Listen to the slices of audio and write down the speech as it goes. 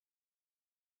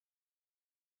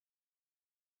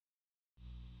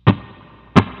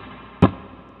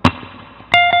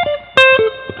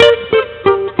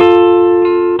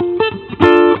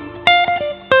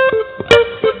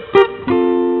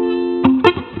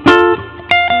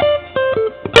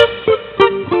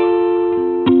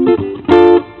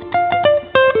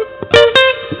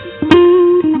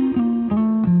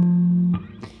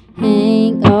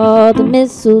all the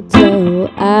mistletoe.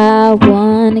 I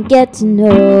wanna get to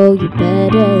know you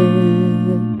better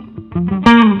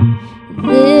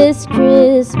this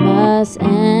Christmas,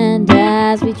 and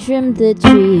as we trim the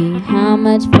tree, how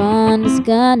much fun it's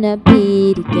gonna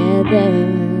be together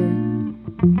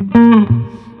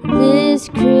this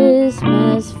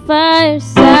Christmas.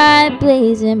 Fireside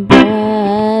blazing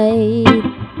bright,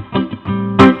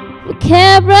 we're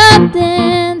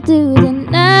caroling through the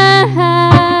night,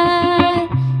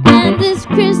 and this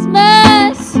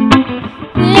Christmas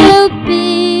will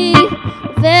be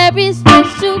a very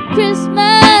special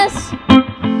Christmas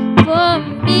for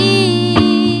me.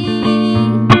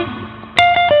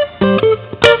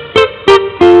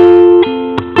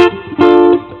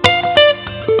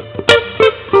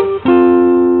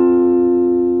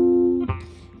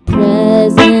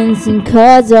 Presents and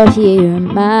cards are here,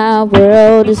 my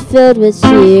world is filled with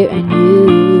cheer and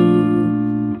you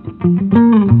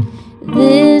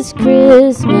this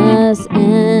Christmas.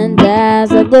 And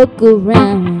as I look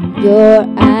around, your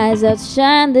eyes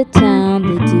outshine the town,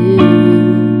 they do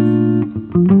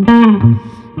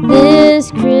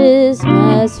this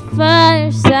Christmas.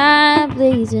 Fireside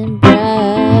blazing bright,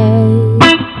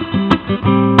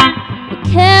 we're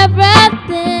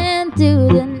caroling through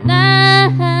the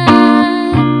night,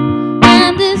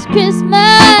 and this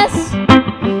Christmas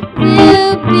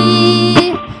will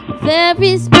be a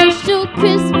very special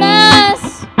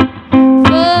Christmas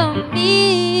for me.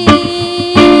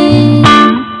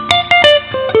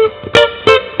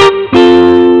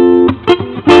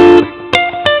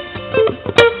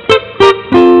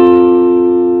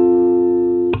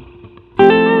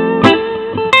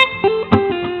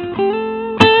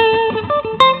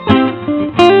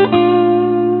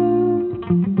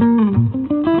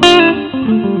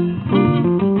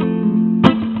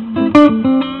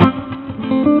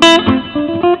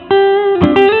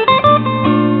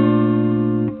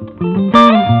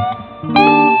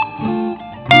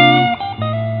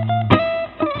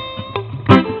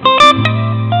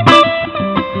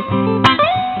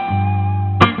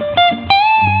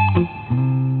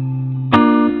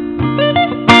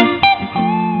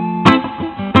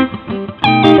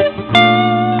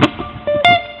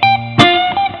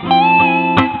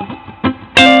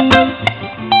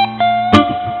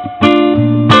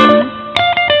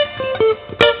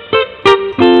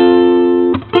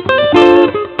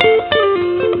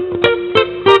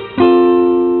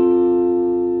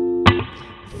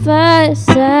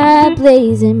 Fireside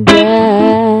blazing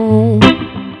bright,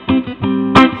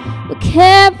 we're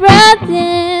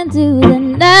caroling through the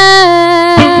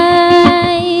night,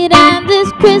 and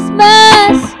this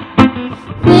Christmas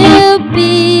will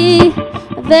be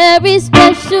a very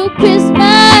special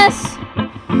Christmas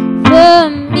for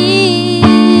me.